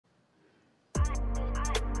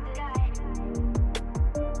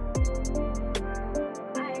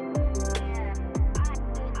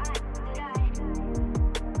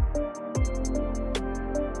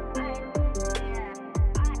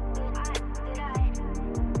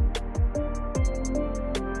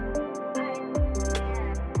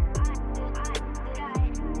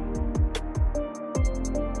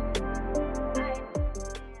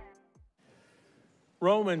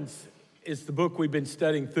Romans is the book we've been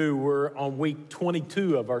studying through. We're on week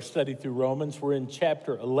 22 of our study through Romans. We're in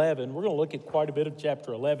chapter 11. We're going to look at quite a bit of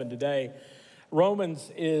chapter 11 today.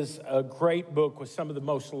 Romans is a great book with some of the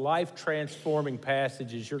most life-transforming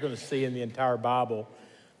passages you're going to see in the entire Bible.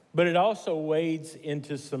 But it also wades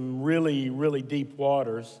into some really, really deep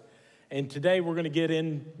waters. And today we're going to get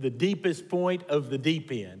in the deepest point of the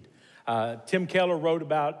deep end. Tim Keller wrote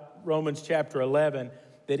about Romans chapter 11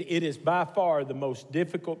 that it is by far the most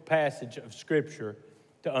difficult passage of Scripture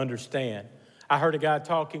to understand. I heard a guy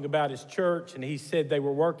talking about his church, and he said they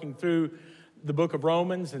were working through the book of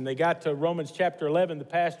Romans, and they got to Romans chapter 11. The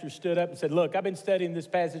pastor stood up and said, "Look, I've been studying this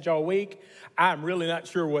passage all week. I'm really not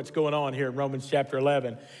sure what's going on here in Romans chapter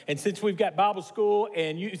 11. And since we've got Bible school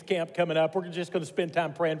and youth camp coming up, we're just going to spend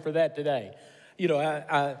time praying for that today." You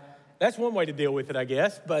know, that's one way to deal with it, I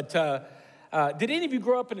guess. But did any of you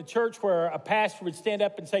grow up in a church where a pastor would stand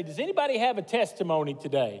up and say, "Does anybody have a testimony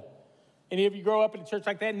today?" Any of you grow up in a church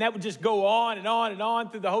like that? And that would just go on and on and on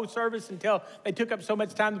through the whole service until they took up so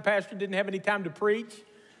much time the pastor didn't have any time to preach.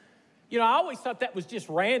 You know, I always thought that was just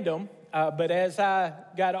random. But as I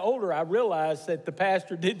got older, I realized that the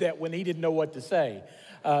pastor did that when he didn't know what to say.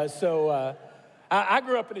 I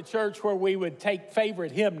grew up in a church where we would take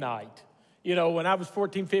favorite hymn night. You know, when I was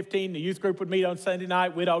 14, 15, the youth group would meet on Sunday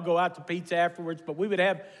night. We'd all go out to pizza afterwards, but we would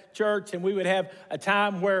have church, and we would have a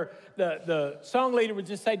time where the song leader would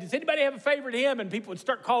just say, "Does anybody have a favorite hymn?" And people would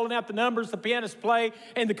start calling out the numbers, the pianist play,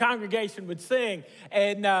 and the congregation would sing.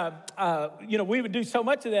 And, you know, we would do so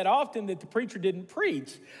much of that often that the preacher didn't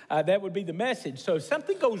preach. That would be the message. So if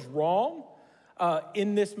something goes wrong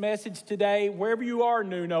in this message today, wherever you are,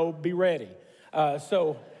 Nuno, be ready.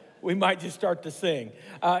 So we might just start to sing.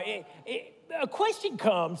 A question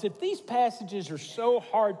comes, if these passages are so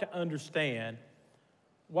hard to understand,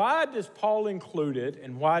 why does Paul include it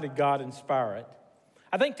and why did God inspire it?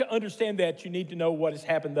 I think to understand that, you need to know what has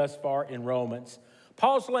happened thus far in Romans.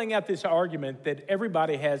 Paul's laying out this argument that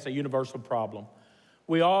everybody has a universal problem.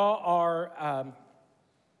 We all are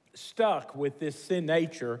stuck with this sin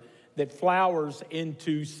nature that flowers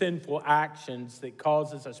into sinful actions that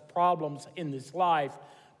causes us problems in this life,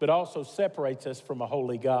 but also separates us from a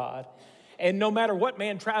holy God. And no matter what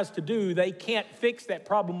man tries to do, they can't fix that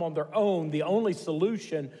problem on their own. The only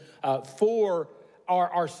solution for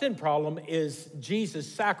our sin problem is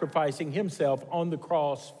Jesus sacrificing himself on the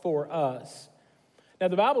cross for us. Now,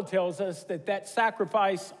 the Bible tells us that that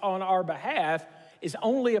sacrifice on our behalf is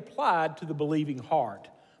only applied to the believing heart.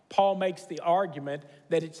 Paul makes the argument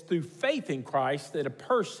that it's through faith in Christ that a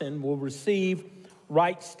person will receive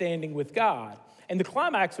right standing with God. And the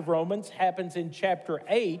climax of Romans happens in chapter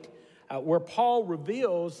 8, where Paul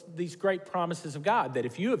reveals these great promises of God, that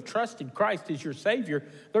if you have trusted Christ as your Savior,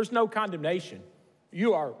 there's no condemnation.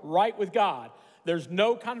 You are right with God. There's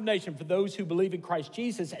no condemnation for those who believe in Christ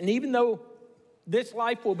Jesus. And even though this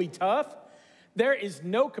life will be tough, there is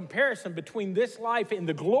no comparison between this life and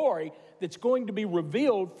the glory that's going to be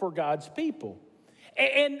revealed for God's people.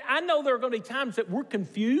 And I know there are going to be times that we're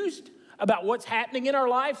confused about what's happening in our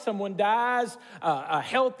life. Someone dies, a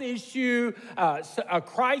health issue, a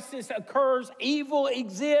crisis occurs, evil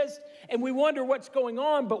exists, and we wonder what's going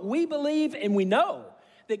on. But we believe and we know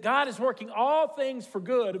that God is working all things for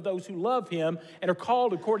good of those who love him and are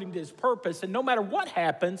called according to his purpose. And no matter what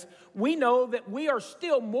happens, we know that we are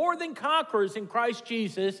still more than conquerors in Christ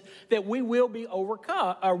Jesus, that we will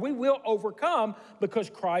overcome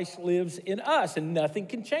because Christ lives in us, and nothing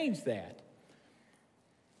can change that.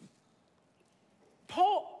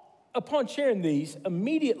 Paul, upon sharing these,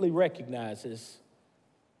 immediately recognizes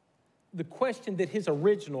the question that his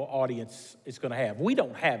original audience is going to have. We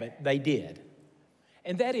don't have it, they did.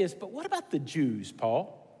 And that is, but what about the Jews,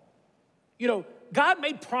 Paul? You know, God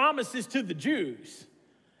made promises to the Jews.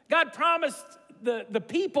 God promised the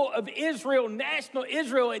people of Israel, national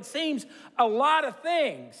Israel, it seems, a lot of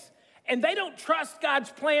things. And they don't trust God's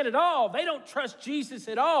plan at all. They don't trust Jesus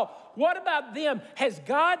at all. What about them? Has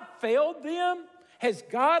God failed them? Has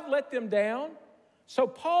God let them down? So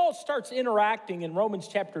Paul starts interacting in Romans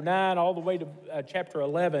chapter 9 all the way to chapter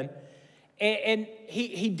 11. And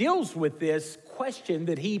he deals with this question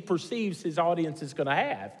that he perceives his audience is going to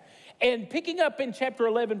have. And picking up in chapter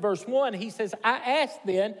 11, verse 1, he says, "I ask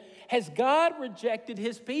then, has God rejected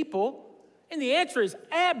his people?" And the answer is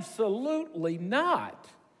absolutely not.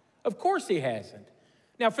 Of course he hasn't.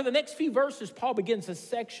 Now, for the next few verses, Paul begins a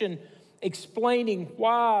section explaining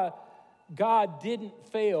why God didn't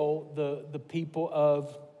fail the people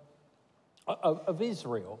of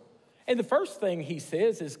Israel. And the first thing he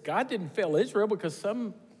says is God didn't fail Israel because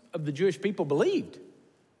some of the Jewish people believed.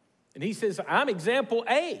 And he says, I'm example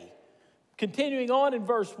A. continuing on in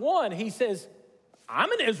verse 1, he says,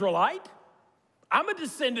 I'm an Israelite. I'm a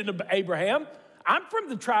descendant of Abraham. I'm from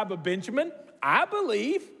the tribe of Benjamin. I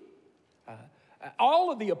believe.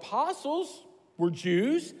 All of the apostles were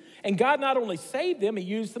Jews, and God not only saved them, he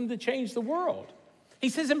used them to change the world. He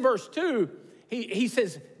says in verse 2, he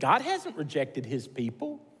says, God hasn't rejected his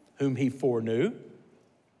people whom he foreknew.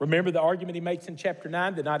 Remember the argument he makes in chapter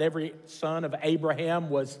 9 that not every son of Abraham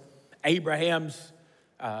was Abraham's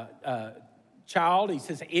child. He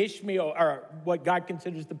says Ishmael, or what God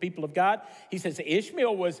considers the people of God. He says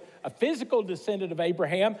Ishmael was a physical descendant of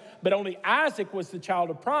Abraham, but only Isaac was the child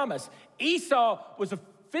of promise. Esau was a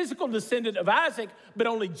physical descendant of Isaac, but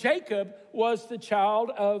only Jacob was the child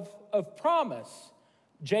of promise.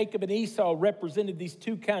 Jacob and Esau represented these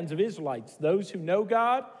two kinds of Israelites, those who know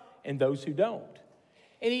God and those who don't.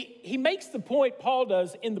 And he makes the point, Paul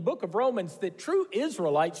does, in the book of Romans, that true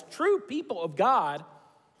Israelites, true people of God,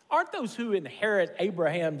 aren't those who inherit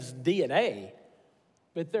Abraham's DNA,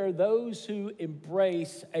 but they're those who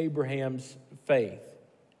embrace Abraham's faith.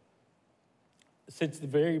 Since the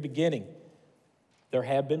very beginning, there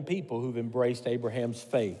have been people who've embraced Abraham's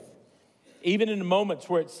faith. Even in the moments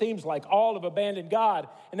where it seems like all have abandoned God,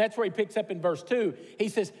 and that's where he picks up in verse 2. He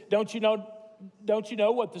says, don't you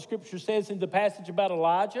know what the scripture says in the passage about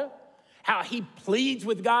Elijah? How he pleads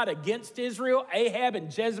with God against Israel. Ahab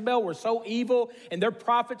and Jezebel were so evil, and their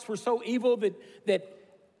prophets were so evil that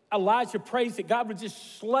Elijah prays that God would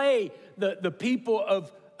just slay the people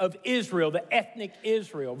of Israel, the ethnic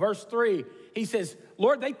Israel. Verse 3, he says,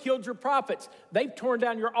 Lord, they killed your prophets. They've torn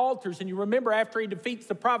down your altars. And you remember after he defeats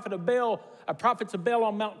the prophets of Baal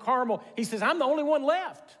on Mount Carmel, he says, I'm the only one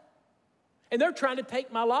left. And they're trying to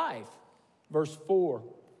take my life. Verse 4.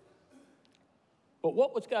 But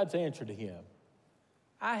what was God's answer to him?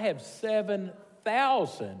 I have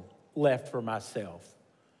 7,000 left for myself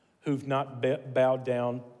who've not bowed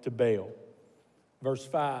down to Baal. Verse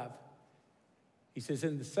 5, he says,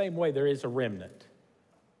 in the same way, there is a remnant.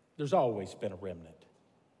 There's always been a remnant.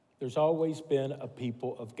 There's always been a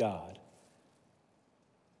people of God.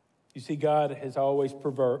 You see, God has always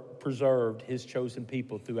preserved his chosen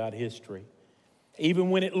people throughout history. Even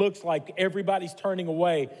when it looks like everybody's turning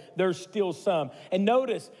away, there's still some. And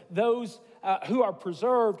notice, those who are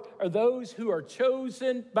preserved are those who are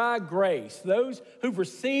chosen by grace, those who've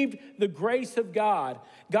received the grace of God.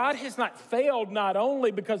 God has not failed not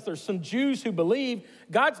only because there's some Jews who believe,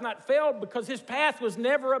 God's not failed because his path was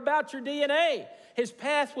never about your DNA. His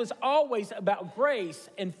path was always about grace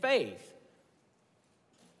and faith.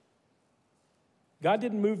 God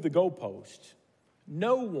didn't move the goalpost.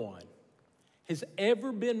 No one has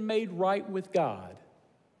ever been made right with God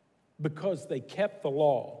because they kept the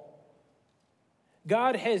law.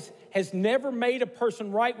 God has never made a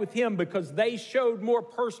person right with him because they showed more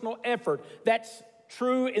personal effort. That's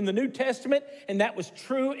true in the New Testament, and that was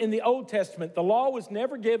true in the Old Testament. The law was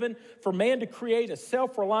never given for man to create a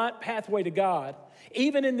self-reliant pathway to God.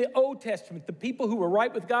 Even in the Old Testament, the people who were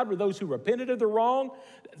right with God were those who repented of their wrong,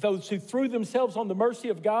 those who threw themselves on the mercy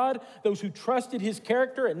of God, those who trusted his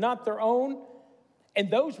character and not their own. And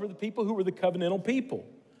those were the people who were the covenantal people.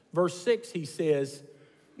 Verse 6, he says,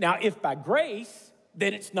 now if by grace,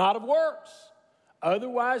 then it's not of works.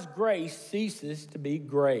 Otherwise, grace ceases to be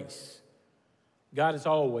grace. God has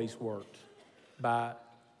always worked by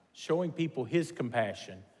showing people his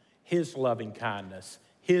compassion, his loving kindness,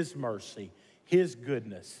 his mercy, his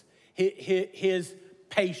goodness, his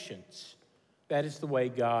patience. That is the way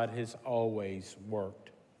God has always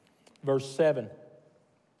worked. Verse 7.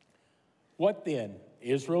 What then?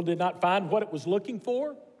 Israel did not find what it was looking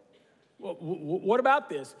for? What about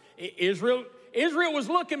this? Israel was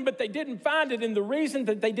looking, but they didn't find it. And the reason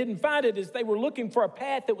that they didn't find it is they were looking for a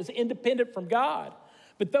path that was independent from God.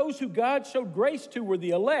 But those who God showed grace to were the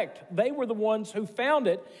elect. They were the ones who found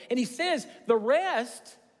it. And he says the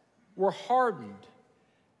rest were hardened.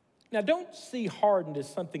 Now, don't see hardened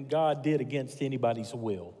as something God did against anybody's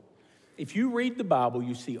will. If you read the Bible,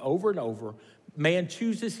 you see over and over, man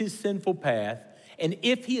chooses his sinful path, and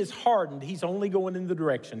if he is hardened, he's only going in the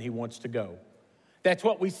direction he wants to go. That's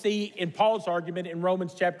what we see in Paul's argument in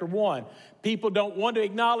Romans chapter 1. People don't want to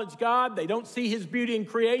acknowledge God. They don't see his beauty in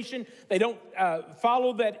creation. They don't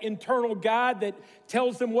follow that internal guide that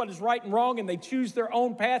tells them what is right and wrong, and they choose their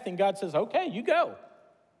own path, and God says, okay, you go.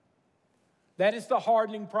 That is the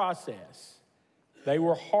hardening process. They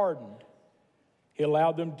were hardened. He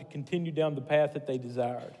allowed them to continue down the path that they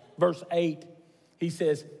desired. Verse 8, he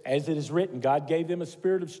says, as it is written, God gave them a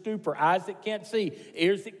spirit of stupor, eyes that can't see,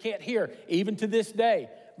 ears that can't hear, even to this day.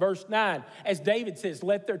 Verse 9, as David says,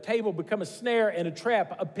 let their table become a snare and a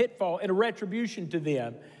trap, a pitfall and a retribution to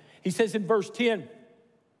them. He says in verse 10,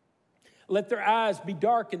 let their eyes be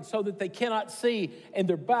darkened so that they cannot see, and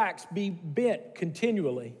their backs be bent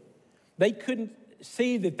continually. They couldn't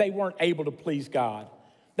see that they weren't able to please God.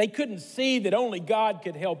 They couldn't see that only God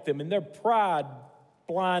could help them, and their pride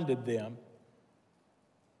blinded them.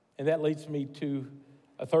 And that leads me to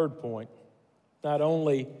a third point. Not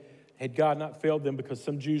only had God not failed them because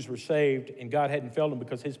some Jews were saved, and God hadn't failed them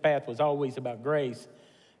because his path was always about grace,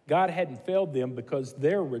 God hadn't failed them because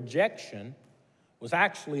their rejection was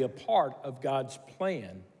actually a part of God's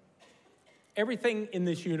plan. Everything in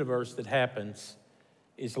this universe that happens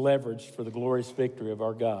is leveraged for the glorious victory of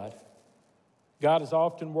our God. God is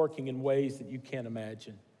often working in ways that you can't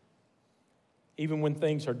imagine. Even when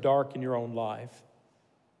things are dark in your own life,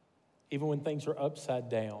 even when things are upside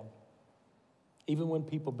down, even when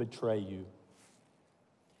people betray you,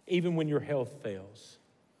 even when your health fails,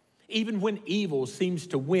 even when evil seems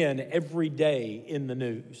to win every day in the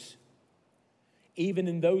news. Even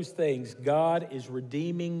in those things, God is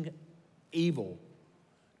redeeming evil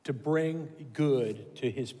to bring good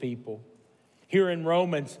to his people. Here in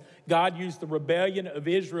Romans, God used the rebellion of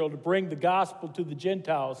Israel to bring the gospel to the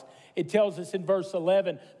Gentiles. It tells us in verse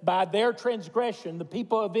 11, by their transgression, the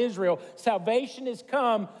people of Israel, salvation has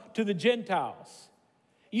come to the Gentiles.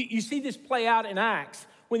 You see this play out in Acts.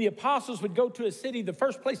 When the apostles would go to a city, the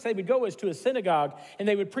first place they would go is to a synagogue, and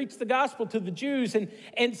they would preach the gospel to the Jews.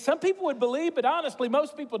 And some people would believe, but honestly,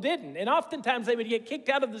 most people didn't. And oftentimes they would get kicked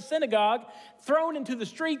out of the synagogue, thrown into the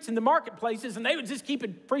streets and the marketplaces, and they would just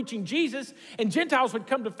keep preaching Jesus, and Gentiles would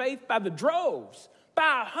come to faith by the droves.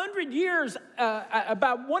 By 100 years,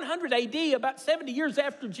 about 100 AD, about 70 years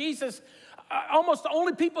after Jesus, almost the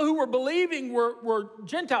only people who were believing were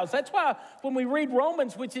Gentiles. That's why when we read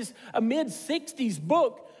Romans, which is a mid-60s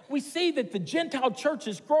book, we see that the Gentile church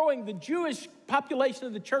is growing. The Jewish population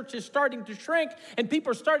of the church is starting to shrink, and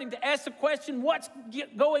people are starting to ask the question, what's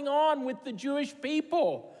going on with the Jewish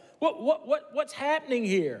people? What's happening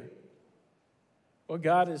here? Well,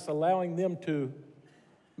 God is allowing them to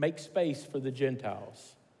make space for the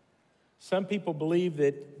Gentiles. Some people believe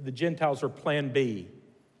that the Gentiles are plan B.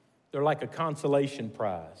 They're like a consolation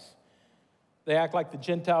prize. They act like the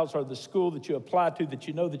Gentiles are the school that you apply to that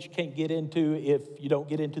you know that you can't get into if you don't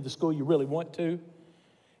get into the school you really want to.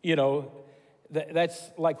 You know,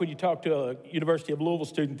 that's like when you talk to a University of Louisville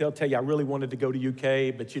student, they'll tell you, I really wanted to go to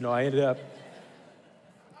UK, but, I ended up.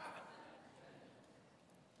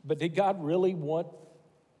 But did God really want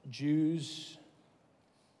Jews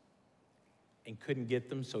and couldn't get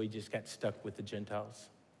them, so he just got stuck with the Gentiles?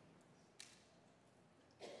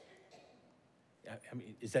 I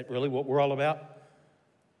mean, is that really what we're all about?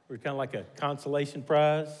 We're kind of like a consolation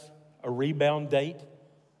prize, a rebound date.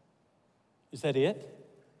 Is that it?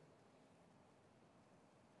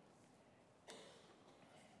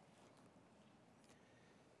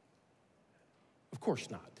 Of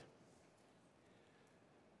course not.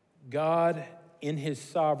 God, in his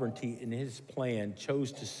sovereignty, in his plan,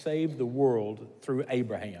 chose to save the world through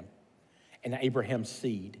Abraham and Abraham's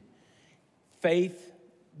seed. Faith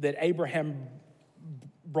that Abraham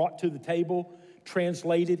brought to the table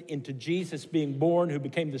translated into Jesus being born, who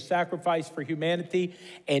became the sacrifice for humanity,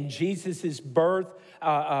 and Jesus' birth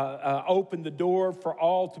opened the door for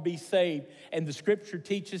all to be saved. And the scripture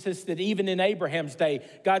teaches us that even in Abraham's day,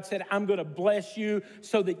 God said, I'm going to bless you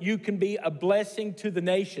so that you can be a blessing to the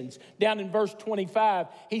nations. Down in verse 25,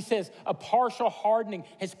 he says, a partial hardening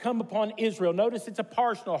has come upon Israel. Notice it's a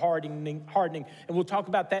partial hardening, and we'll talk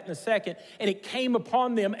about that in a second. And it came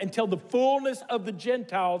upon them until the fullness of the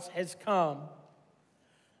Gentiles has come.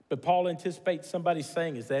 But Paul anticipates somebody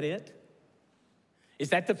saying, is that it? Is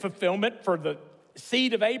that the fulfillment for the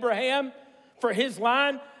seed of Abraham, for his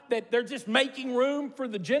line, that they're just making room for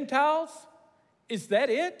the Gentiles? Is that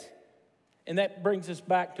it? And that brings us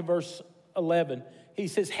back to verse 11. He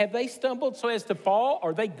says, have they stumbled so as to fall?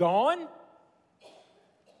 Are they gone?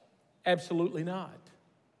 Absolutely not.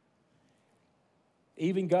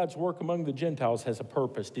 Even God's work among the Gentiles has a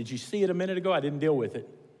purpose. Did you see it a minute ago? I didn't deal with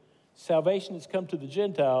it. Salvation has come to the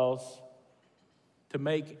Gentiles to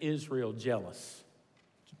make Israel jealous.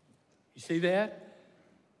 You see that?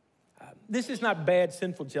 This is not bad,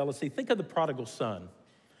 sinful jealousy. Think of the prodigal son.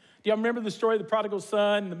 Do y'all remember the story of the prodigal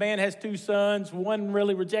son? The man has two sons. One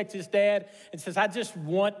really rejects his dad and says, I just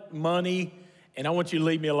want money, and I want you to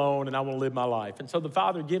leave me alone, and I want to live my life. And so the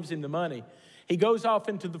father gives him the money. He goes off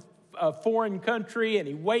into the a foreign country, and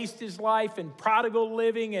he wastes his life in prodigal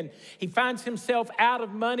living, and he finds himself out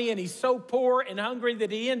of money, and he's so poor and hungry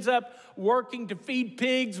that he ends up working to feed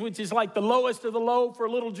pigs, which is like the lowest of the low for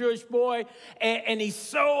a little Jewish boy. And he's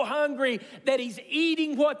so hungry that he's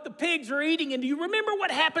eating what the pigs are eating. And do you remember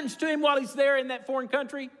what happens to him while he's there in that foreign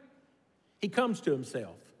country? He comes to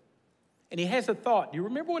himself, and he has a thought. Do you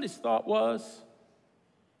remember what his thought was?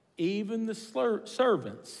 Even the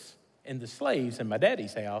servants and the slaves in my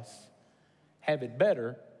daddy's house have it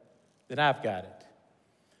better than I've got it.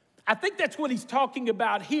 I think that's what he's talking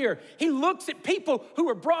about here. He looks at people who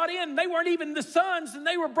were brought in. They weren't even the sons, and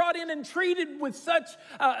they were brought in and treated with such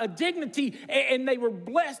a dignity, and they were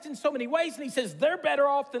blessed in so many ways. And he says, they're better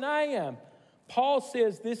off than I am. Paul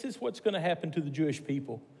says this is what's going to happen to the Jewish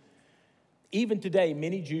people. Even today,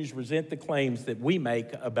 many Jews resent the claims that we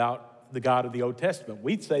make about the God of the Old Testament.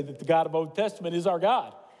 We say that the God of the Old Testament is our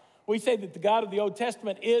God. We say that the God of the Old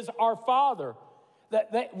Testament is our Father.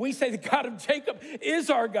 That we say the God of Jacob is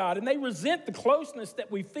our God, and they resent the closeness that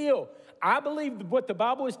we feel. I believe that what the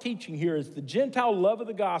Bible is teaching here is the Gentile love of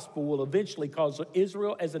the gospel will eventually cause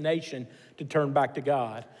Israel as a nation to turn back to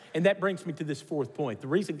God. And that brings me to this fourth point. The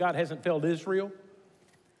reason God hasn't failed Israel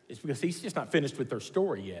is because he's just not finished with their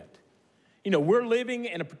story yet. You know, we're living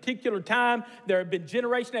in a particular time. There have been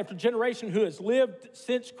generation after generation who has lived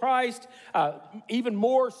since Christ, even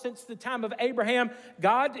more since the time of Abraham.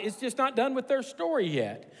 God is just not done with their story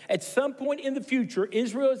yet. At some point in the future,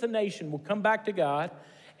 Israel as a nation will come back to God.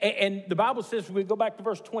 And the Bible says, when we go back to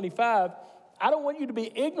verse 25, I don't want you to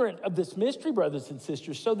be ignorant of this mystery, brothers and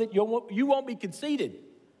sisters, so that you won't be conceited.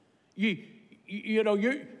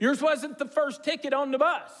 Yours wasn't the first ticket on the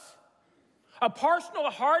bus. A partial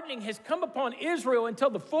hardening has come upon Israel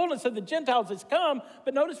until the fullness of the Gentiles has come.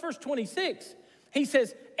 But notice verse 26. He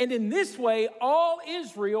says, and in this way, all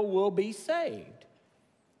Israel will be saved.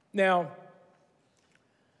 Now,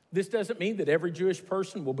 this doesn't mean that every Jewish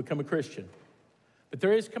person will become a Christian. But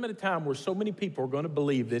there is coming a time where so many people are going to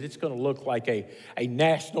believe that it's going to look like a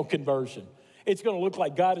national conversion. It's going to look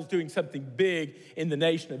like God is doing something big in the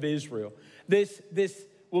nation of Israel. This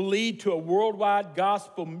will lead to a worldwide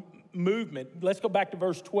gospel movement. Let's go back to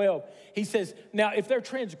verse 12. He says, now if their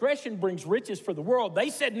transgression brings riches for the world, they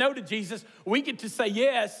said no to Jesus, we get to say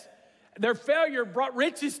yes. Their failure brought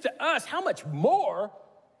riches to us. How much more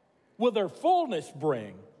will their fullness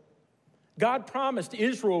bring? God promised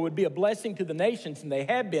Israel would be a blessing to the nations, and they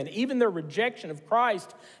have been. Even their rejection of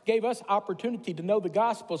Christ gave us opportunity to know the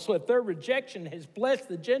gospel. So if their rejection has blessed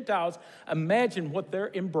the Gentiles, imagine what their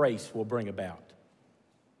embrace will bring about.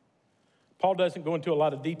 Paul doesn't go into a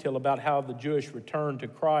lot of detail about how the Jewish return to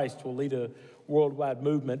Christ will lead a worldwide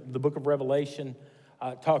movement. The book of Revelation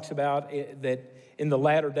talks about that in the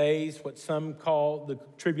latter days, what some call the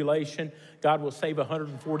tribulation, God will save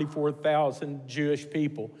 144,000 Jewish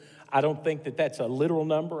people. I don't think that that's a literal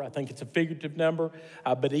number. I think it's a figurative number.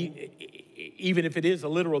 But even if it is a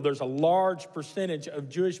literal, there's a large percentage of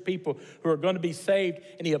Jewish people who are going to be saved,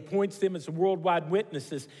 and he appoints them as worldwide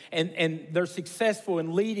witnesses. And they're successful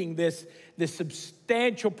in leading this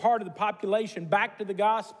substantial part of the population back to the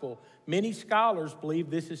gospel. Many scholars believe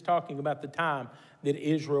this is talking about the time that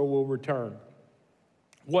Israel will return,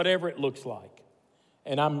 whatever it looks like.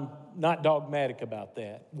 And I'm not dogmatic about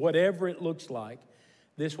that. Whatever it looks like,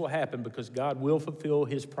 this will happen because God will fulfill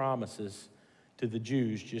his promises to the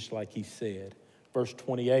Jews, just like he said. Verse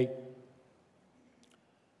 28,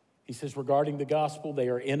 he says, regarding the gospel, they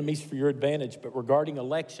are enemies for your advantage, but regarding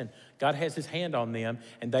election, God has his hand on them,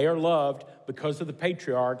 and they are loved because of the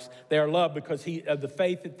patriarchs. They are loved because of the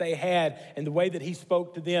faith that they had and the way that he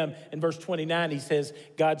spoke to them. In verse 29, he says,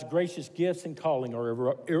 God's gracious gifts and calling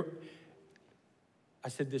are I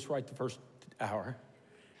said this right the first hour.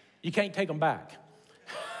 You can't take them back.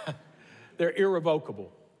 They're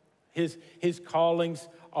irrevocable. His callings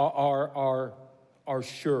are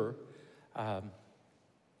sure.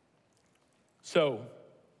 So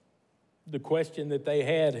the question that they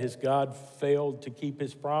had, has God failed to keep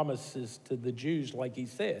his promises to the Jews like he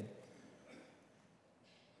said?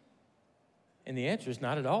 And the answer is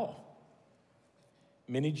not at all.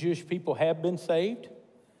 Many Jewish people have been saved.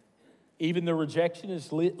 Even the rejection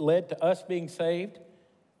has led to us being saved.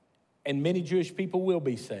 And many Jewish people will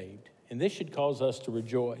be saved. And this should cause us to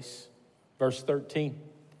rejoice. Verse 13.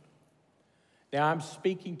 Now I'm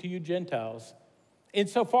speaking to you Gentiles.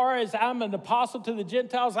 Insofar as I'm an apostle to the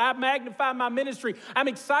Gentiles, I magnify my ministry. I'm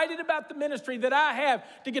excited about the ministry that I have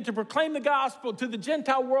to get to proclaim the gospel to the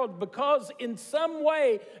Gentile world, because in some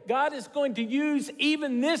way God is going to use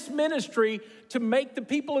even this ministry to make the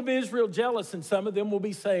people of Israel jealous, and some of them will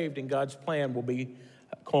be saved and God's plan will be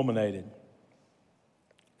culminated.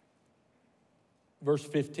 Verse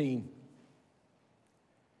 15.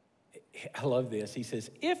 I love this. He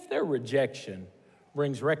says, if their rejection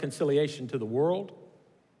brings reconciliation to the world,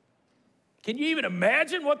 can you even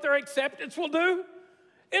imagine what their acceptance will do?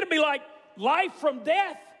 It'll be like life from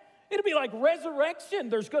death. It'll be like resurrection.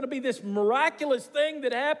 There's going to be this miraculous thing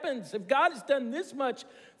that happens. If God has done this much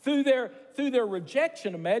through their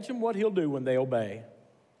rejection, imagine what he'll do when they obey.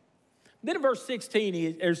 Then in verse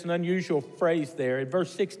 16, there's an unusual phrase there. In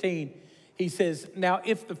verse 16, he says, now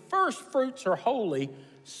if the first fruits are holy,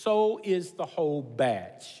 so is the whole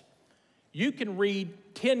batch. You can read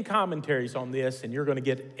 10 commentaries on this, and you're going to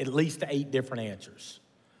get at least 8 different answers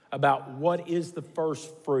about what is the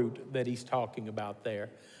first fruit that he's talking about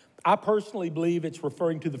there. I personally believe it's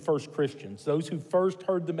referring to the first Christians, those who first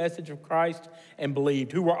heard the message of Christ and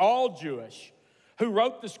believed, who were all Jewish, who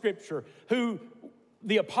wrote the scripture, who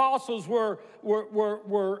the apostles were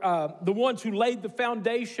the ones who laid the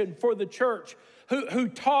foundation for the church, who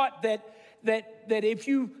taught that if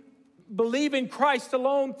you believe in Christ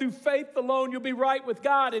alone, through faith alone, you'll be right with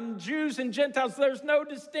God. And Jews and Gentiles, there's no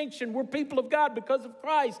distinction. We're people of God because of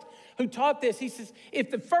Christ, who taught this. He says,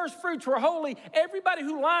 if the first fruits were holy, everybody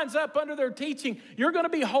who lines up under their teaching, you're going to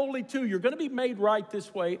be holy too. You're going to be made right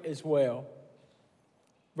this way as well.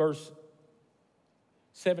 Verse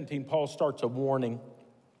 17, Paul starts a warning.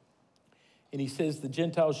 And he says the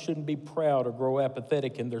Gentiles shouldn't be proud or grow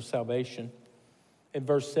apathetic in their salvation. In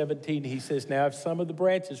verse 17, he says, now if some of the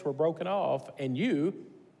branches were broken off, and you,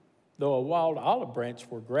 though a wild olive branch,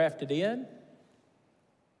 were grafted in,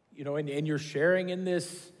 and you're sharing in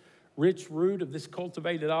this rich root of this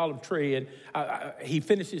cultivated olive tree. And he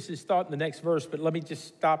finishes his thought in the next verse, but let me just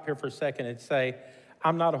stop here for a second and say,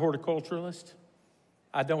 I'm not a horticulturalist.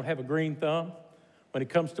 I don't have a green thumb. When it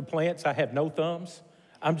comes to plants, I have no thumbs.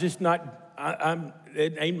 I'm just not,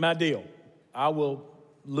 it ain't my deal. I will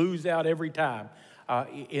lose out every time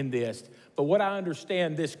in this. But what I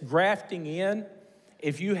understand, this grafting in,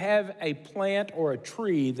 if you have a plant or a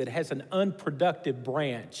tree that has an unproductive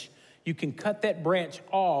branch, you can cut that branch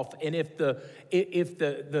off, and if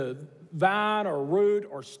the vine or root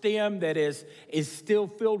or stem that is still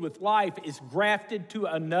filled with life is grafted to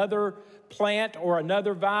another plant or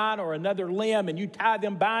another vine or another limb, and you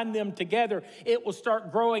bind them together, it will start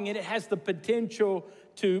growing, and it has the potential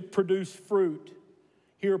to produce fruit.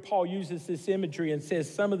 Here Paul uses this imagery and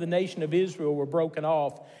says some of the nation of Israel were broken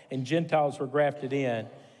off and Gentiles were grafted in.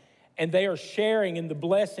 And they are sharing in the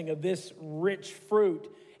blessing of this rich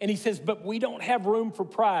fruit. And he says, but we don't have room for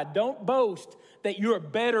pride. Don't boast that you're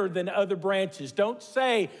better than other branches. Don't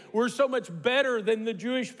say we're so much better than the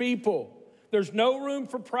Jewish people. There's no room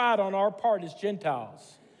for pride on our part as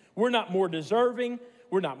Gentiles. We're not more deserving.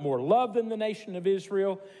 We're not more loved than the nation of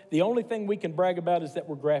Israel. The only thing we can brag about is that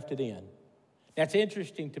we're grafted in. That's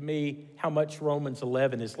interesting to me how much Romans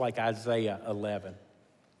 11 is like Isaiah 11.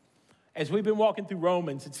 As we've been walking through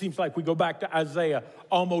Romans, it seems like we go back to Isaiah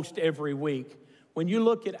almost every week. When you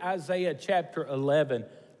look at Isaiah chapter 11,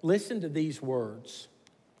 listen to these words.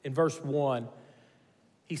 In verse 1,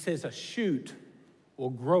 he says, a shoot will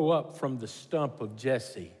grow up from the stump of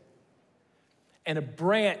Jesse, and a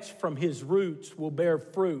branch from his roots will bear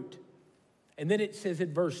fruit. And then it says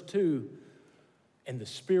in verse 2, and the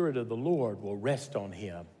Spirit of the Lord will rest on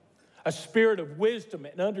him. A spirit of wisdom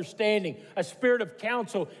and understanding, a spirit of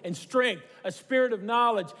counsel and strength, a spirit of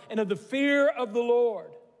knowledge and of the fear of the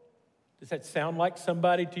Lord. Does that sound like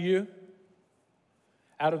somebody to you?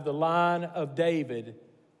 Out of the line of David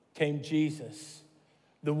came Jesus,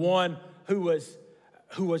 the one who was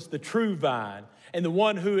the true vine, and the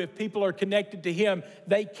one who, if people are connected to him,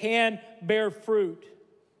 they can bear fruit.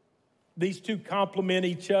 These two complement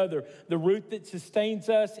each other. The root that sustains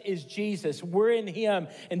us is Jesus. We're in him,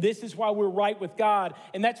 and this is why we're right with God.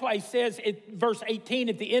 And that's why he says in verse 18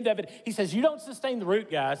 at the end of it, he says, you don't sustain the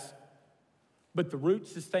root, guys, but the root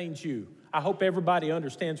sustains you. I hope everybody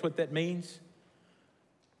understands what that means.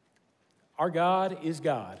 Our God is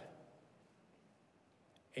God,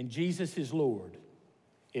 and Jesus is Lord.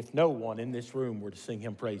 If no one in this room were to sing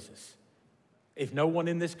him praises, if no one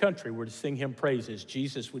in this country were to sing him praises,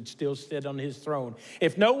 Jesus would still sit on his throne.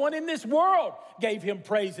 If no one in this world gave him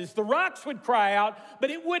praises, the rocks would cry out, but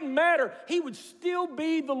it wouldn't matter. He would still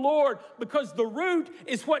be the Lord, because the root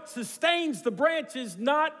is what sustains the branches,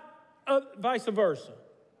 not vice versa.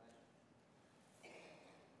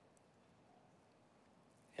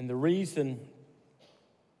 And the reason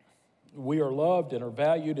we are loved and are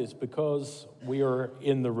valued is because we are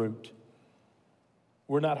in the root.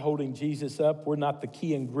 We're not holding Jesus up. We're not the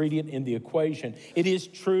key ingredient in the equation. It is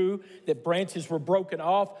true that branches were broken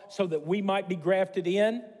off so that we might be grafted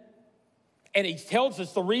in. And he tells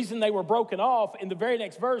us the reason they were broken off. In the very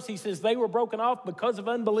next verse, he says they were broken off because of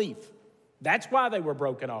unbelief. That's why they were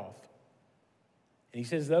broken off. And he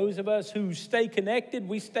says those of us who stay connected,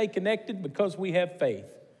 we stay connected because we have faith.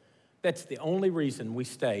 That's the only reason we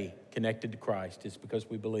stay connected to Christ, is because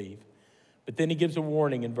we believe. But then he gives a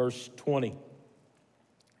warning in verse 20.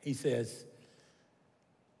 He says,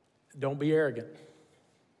 don't be arrogant,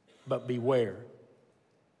 but beware.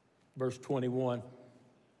 Verse 21.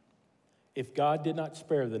 If God did not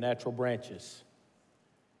spare the natural branches,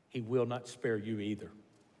 he will not spare you either.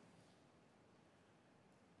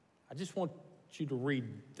 I just want you to read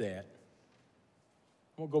that.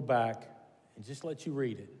 I'm going to go back and just let you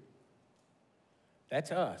read it.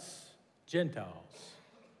 That's us, Gentiles.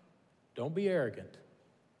 Don't be arrogant.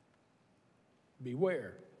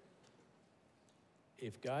 Beware.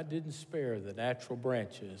 If God didn't spare the natural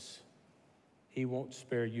branches, he won't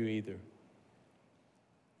spare you either.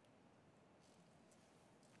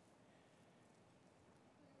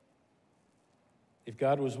 If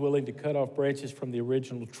God was willing to cut off branches from the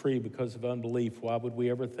original tree because of unbelief, why would we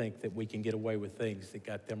ever think that we can get away with things that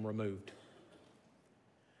got them removed?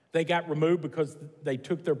 They got removed because they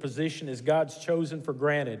took their position as God's chosen for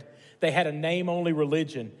granted. They had a name-only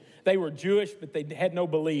religion. They were Jewish, but they had no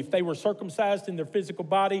belief. They were circumcised in their physical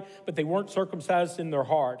body, but they weren't circumcised in their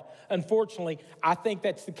heart. Unfortunately, I think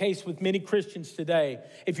that's the case with many Christians today.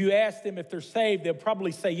 If you ask them if they're saved, they'll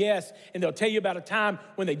probably say yes, and they'll tell you about a time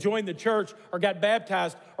when they joined the church or got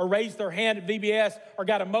baptized or raised their hand at VBS or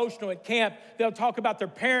got emotional at camp. They'll talk about their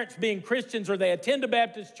parents being Christians, or they attend a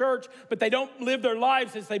Baptist church, but they don't live their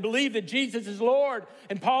lives as they believe that Jesus is Lord.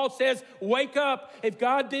 And Paul says, wake up. If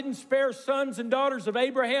God didn't spare sons and daughters of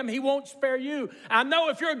Abraham, he won't spare you. I know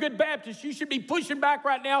if you're a good Baptist, you should be pushing back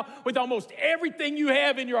right now with almost everything you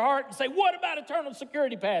have in your heart and say, what about eternal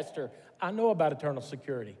security, Pastor? I know about eternal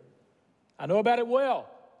security. I know about it well.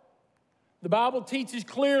 The Bible teaches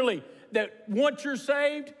clearly that once you're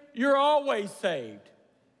saved, you're always saved.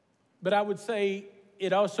 But I would say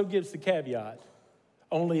it also gives the caveat,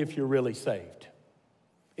 only if you're really saved.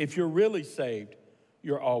 If you're really saved,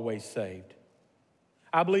 you're always saved.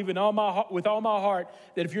 I believe with all my heart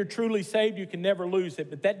that if you're truly saved, you can never lose it.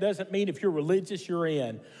 But that doesn't mean if you're religious, you're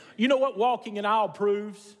in. You know what walking an aisle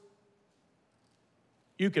proves?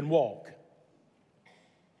 You can walk.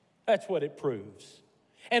 That's what it proves.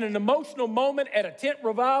 And an emotional moment at a tent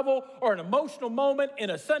revival, or an emotional moment in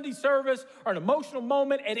a Sunday service, or an emotional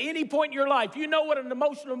moment at any point in your life, you know what an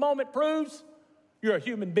emotional moment proves? You're a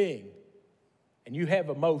human being, and you have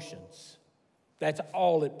emotions. That's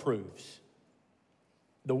all it proves.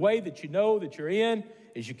 The way that you know that you're in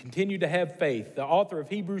is you continue to have faith. The author of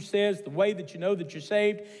Hebrews says the way that you know that you're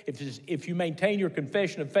saved is if you maintain your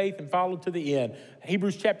confession of faith and follow to the end.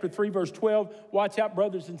 Hebrews chapter 3, verse 12, watch out,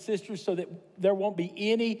 brothers and sisters, so that there won't be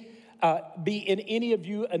in any of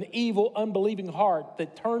you an evil, unbelieving heart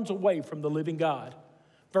that turns away from the living God.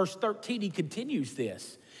 Verse 13, he continues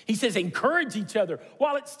this. He says, encourage each other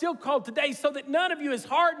while it's still called today, so that none of you is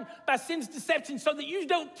hardened by sin's deception, so that you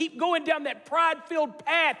don't keep going down that pride-filled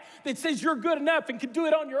path that says you're good enough and can do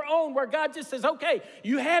it on your own, where God just says, okay,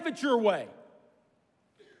 you have it your way.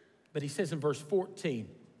 But he says in verse 14,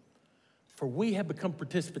 for we have become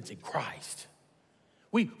participants in Christ.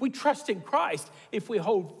 We trust in Christ if we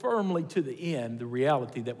hold firmly to the end the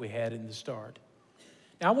reality that we had in the start.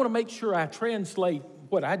 Now, I want to make sure I translate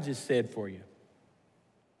what I just said for you.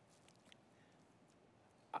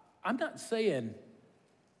 I'm not saying,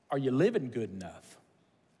 are you living good enough?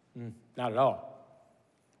 Not at all.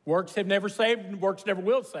 Works have never saved, and works never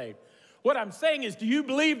will save. What I'm saying is, do you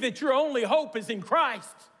believe that your only hope is in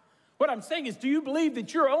Christ? What I'm saying is, do you believe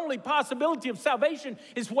that your only possibility of salvation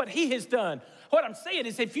is what he has done? What I'm saying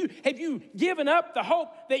is, have you given up the hope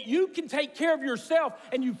that you can take care of yourself,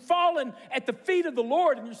 and you've fallen at the feet of the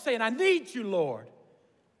Lord, and you're saying, I need you, Lord?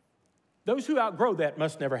 Those who outgrow that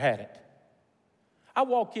must never had it. I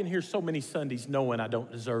walk in here so many Sundays knowing I don't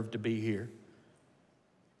deserve to be here.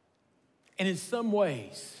 And in some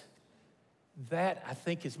ways, that I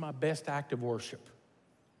think is my best act of worship.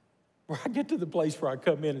 Where I get to the place where I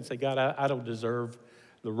come in and say, God, I don't deserve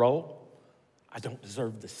the role. I don't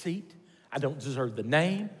deserve the seat. I don't deserve the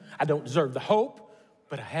name. I don't deserve the hope,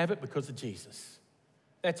 but I have it because of Jesus.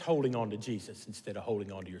 That's holding on to Jesus instead of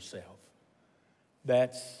holding on to yourself.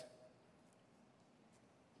 That's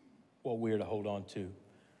what we're to hold on to.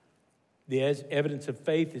 The evidence of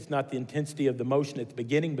faith is not the intensity of the motion at the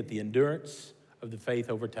beginning, but the endurance of the faith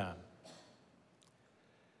over time.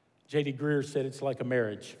 J.D. Greer said it's like a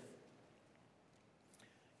marriage.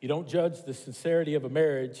 You don't judge the sincerity of a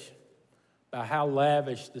marriage by how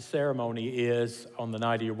lavish the ceremony is on the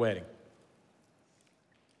night of your wedding.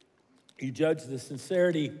 You judge the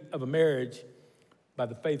sincerity of a marriage by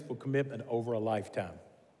the faithful commitment over a lifetime.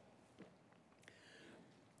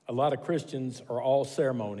 A lot of Christians are all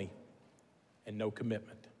ceremony and no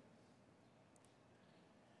commitment.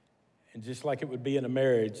 And just like it would be in a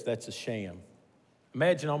marriage, that's a sham.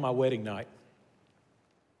 Imagine on my wedding night.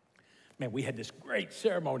 Man, we had this great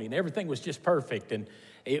ceremony and everything was just perfect. And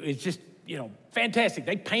it was just, fantastic.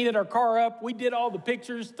 They painted our car up. We did all the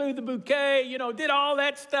pictures, threw the bouquet, did all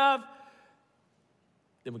that stuff.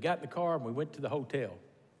 Then we got in the car and we went to the hotel.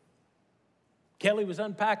 Kelly was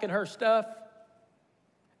unpacking her stuff,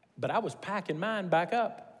 but I was packing mine back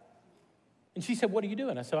up. And she said, "What are you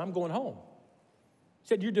doing?" I said, "I'm going home." She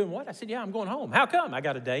said, "You're doing what?" I said, "Yeah, I'm going home." "How come?" "I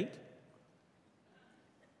got a date."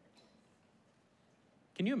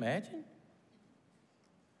 Can you imagine?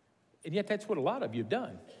 And yet that's what a lot of you have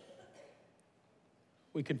done.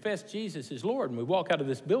 We confess Jesus is Lord and we walk out of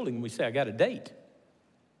this building and we say, "I got a date.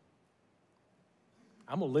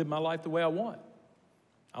 I'm going to live my life the way I want.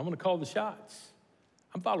 I'm going to call the shots.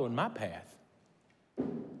 I'm following my path."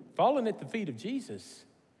 Falling at the feet of Jesus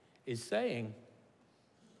is saying,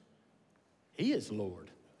 He is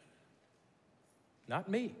Lord, not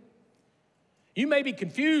me. You may be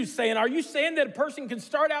confused saying, "Are you saying that a person can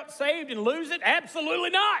start out saved and lose it?" Absolutely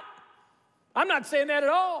not. I'm not saying that at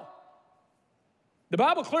all. The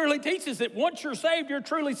Bible clearly teaches that once you're saved, you're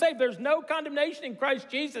truly saved. There's no condemnation in Christ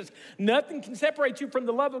Jesus. Nothing can separate you from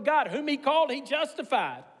the love of God. Whom He called, He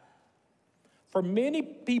justified. For many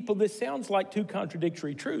people, this sounds like two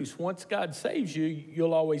contradictory truths. Once God saves you,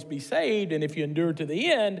 you'll always be saved. And if you endure to the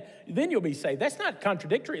end, then you'll be saved. That's not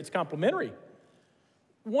contradictory, it's complementary.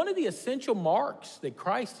 One of the essential marks that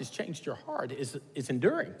Christ has changed your heart is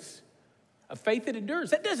endurance. A faith that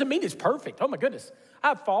endures. That doesn't mean it's perfect. Oh my goodness.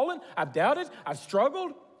 I've fallen, I've doubted, I've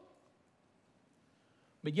struggled.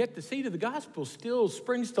 But yet the seed of the gospel still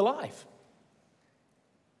springs to life.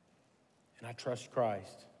 And I trust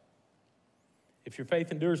Christ. If your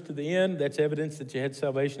faith endures to the end, that's evidence that you had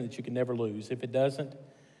salvation that you can never lose. If it doesn't,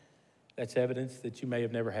 that's evidence that you may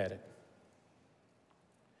have never had it.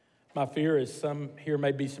 My fear is some here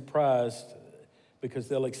may be surprised because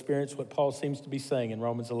they'll experience what Paul seems to be saying in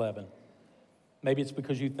Romans 11. Maybe it's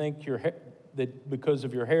because you think that because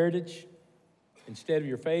of your heritage instead of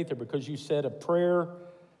your faith, or because you said a prayer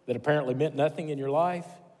that apparently meant nothing in your life,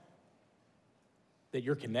 that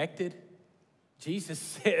you're connected. Jesus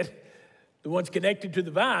said the ones connected to the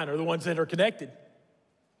vine are the ones that are connected.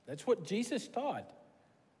 That's what Jesus taught.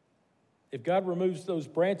 If God removes those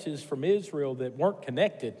branches from Israel that weren't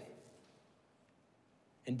connected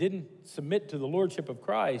and didn't submit to the lordship of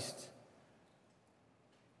Christ,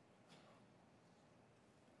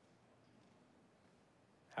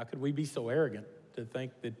 how could we be so arrogant to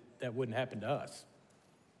think that that wouldn't happen to us?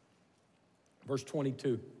 Verse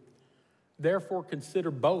 22, therefore consider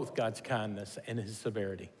both God's kindness and His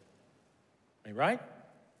severity. Right?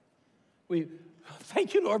 We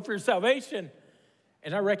thank you, Lord, for your salvation.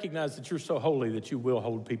 And I recognize that you're so holy that you will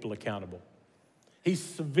hold people accountable. He's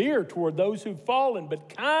severe toward those who've fallen,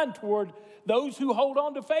 but kind toward those who hold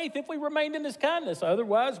on to faith if we remain in His kindness.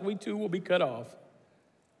 Otherwise, we too will be cut off.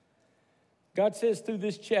 God says through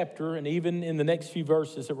this chapter, and even in the next few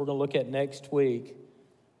verses that we're going to look at next week,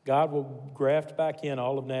 God will graft back in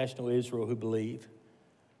all of national Israel who believe.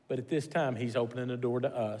 But at this time, He's opening the door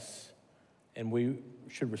to us, and we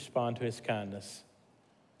should respond to His kindness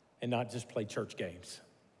and not just play church games.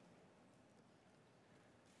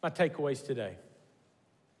 My takeaways today.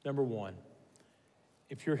 Number one,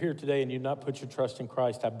 if you're here today and you've not put your trust in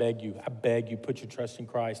Christ, I beg you, put your trust in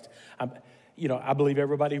Christ. I believe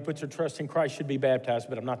everybody who puts their trust in Christ should be baptized,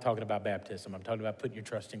 but I'm not talking about baptism. I'm talking about putting your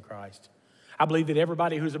trust in Christ. I believe that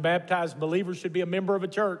everybody who's a baptized believer should be a member of a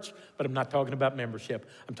church, but I'm not talking about membership.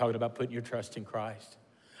 I'm talking about putting your trust in Christ.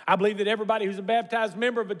 I believe that everybody who's a baptized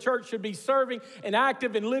member of a church should be serving and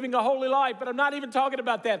active and living a holy life, but I'm not even talking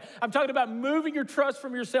about that. I'm talking about moving your trust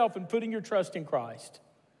from yourself and putting your trust in Christ.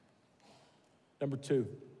 Number two,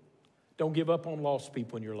 don't give up on lost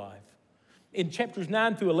people in your life. In chapters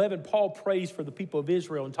 9 through 11, Paul prays for the people of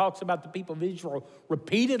Israel and talks about the people of Israel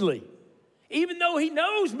repeatedly, even though he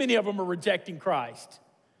knows many of them are rejecting Christ.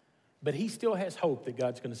 But he still has hope that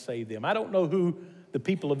God's going to save them. I don't know who the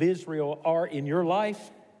people of Israel are in your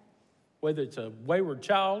life, whether it's a wayward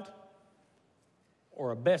child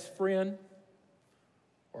or a best friend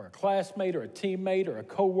or a classmate or a teammate or a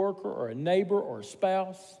coworker or a neighbor or a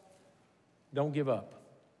spouse. Don't give up.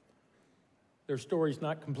 Their story's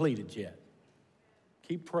not completed yet.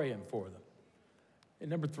 Keep praying for them. And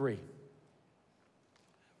number three,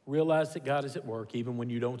 realize that God is at work even when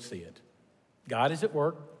you don't see it. God is at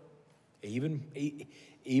work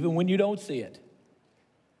even when you don't see it.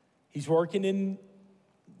 He's working in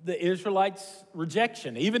the Israelites'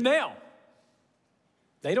 rejection, even now.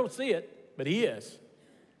 They don't see it, but he is.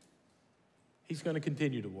 He's going to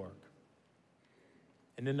continue to work.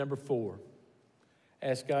 And then number 4,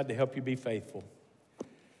 ask God to help you be faithful.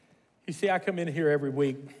 You see, I come in here every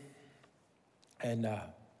week, and I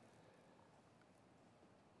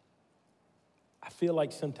feel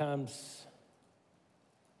like sometimes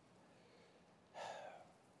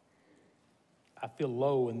I feel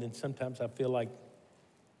low, and then sometimes I feel like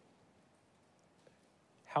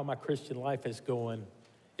how my Christian life is going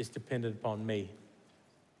is dependent upon me.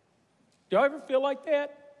 Do y'all ever feel like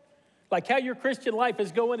that? Like how your Christian life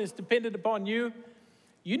is going is dependent upon you?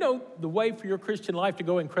 You know, the way for your Christian life to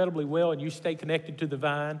go incredibly well and you stay connected to the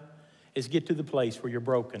vine is get to the place where you're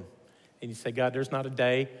broken. And you say, God, there's not a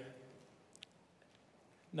day,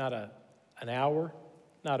 not an hour,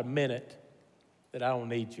 not a minute that I don't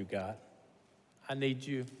need you, God. I need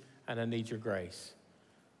you, and I need your grace.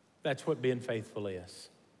 That's what being faithful is.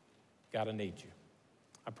 God, I need you.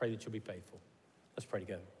 I pray that you'll be faithful. Let's pray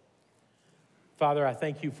together. Father, I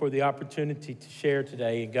thank you for the opportunity to share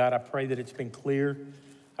today. And God, I pray that it's been clear.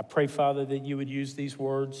 I pray, Father, that you would use these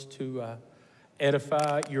words to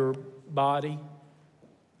edify your body.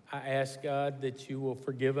 I ask, God, that you will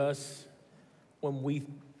forgive us when we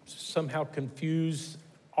somehow confuse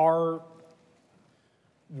our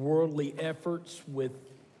worldly efforts with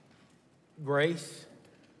grace.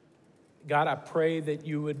 God, I pray that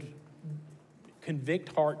you would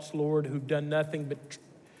convict hearts, Lord, who've done nothing but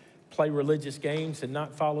play religious games and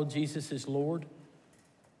not follow Jesus as Lord.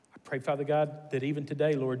 I pray, Father God, that even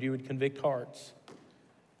today, Lord, you would convict hearts.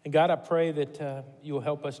 And God, I pray that you will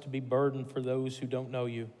help us to be burdened for those who don't know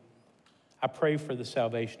you. I pray for the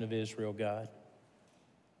salvation of Israel, God.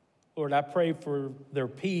 Lord, I pray for their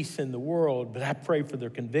peace in the world, but I pray for their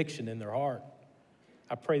conviction in their heart.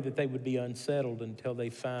 I pray that they would be unsettled until they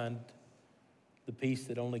find the peace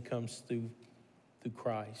that only comes through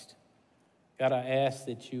Christ. God, I ask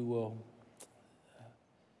that you will.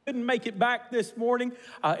 Couldn't make it back this morning,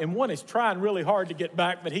 and one is trying really hard to get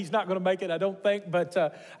back, but he's not going to make it, I don't think. But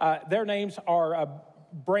their names are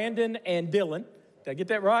Brandon and Dylan. Did I get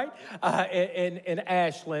that right? And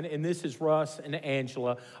Ashlyn, and this is Russ and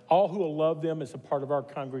Angela, all who will love them as a part of our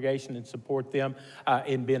congregation and support them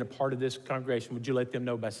in being a part of this congregation. Would you let them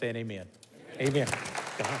know by saying amen? Amen.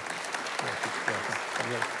 God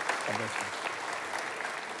bless you.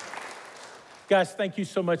 Guys, thank you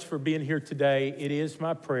so much for being here today. It is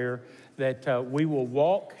my prayer that we will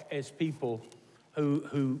walk as people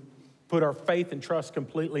who put our faith and trust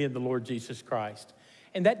completely in the Lord Jesus Christ.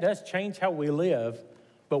 And that does change how we live,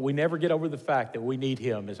 but we never get over the fact that we need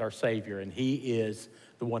him as our Savior, and he is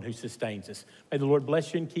the one who sustains us. May the Lord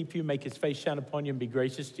bless you and keep you, make his face shine upon you and be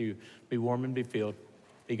gracious to you. Be warm and be filled.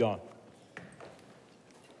 Be gone.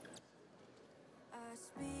 I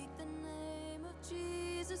speak the name of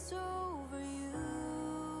Jesus over you.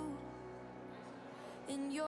 In your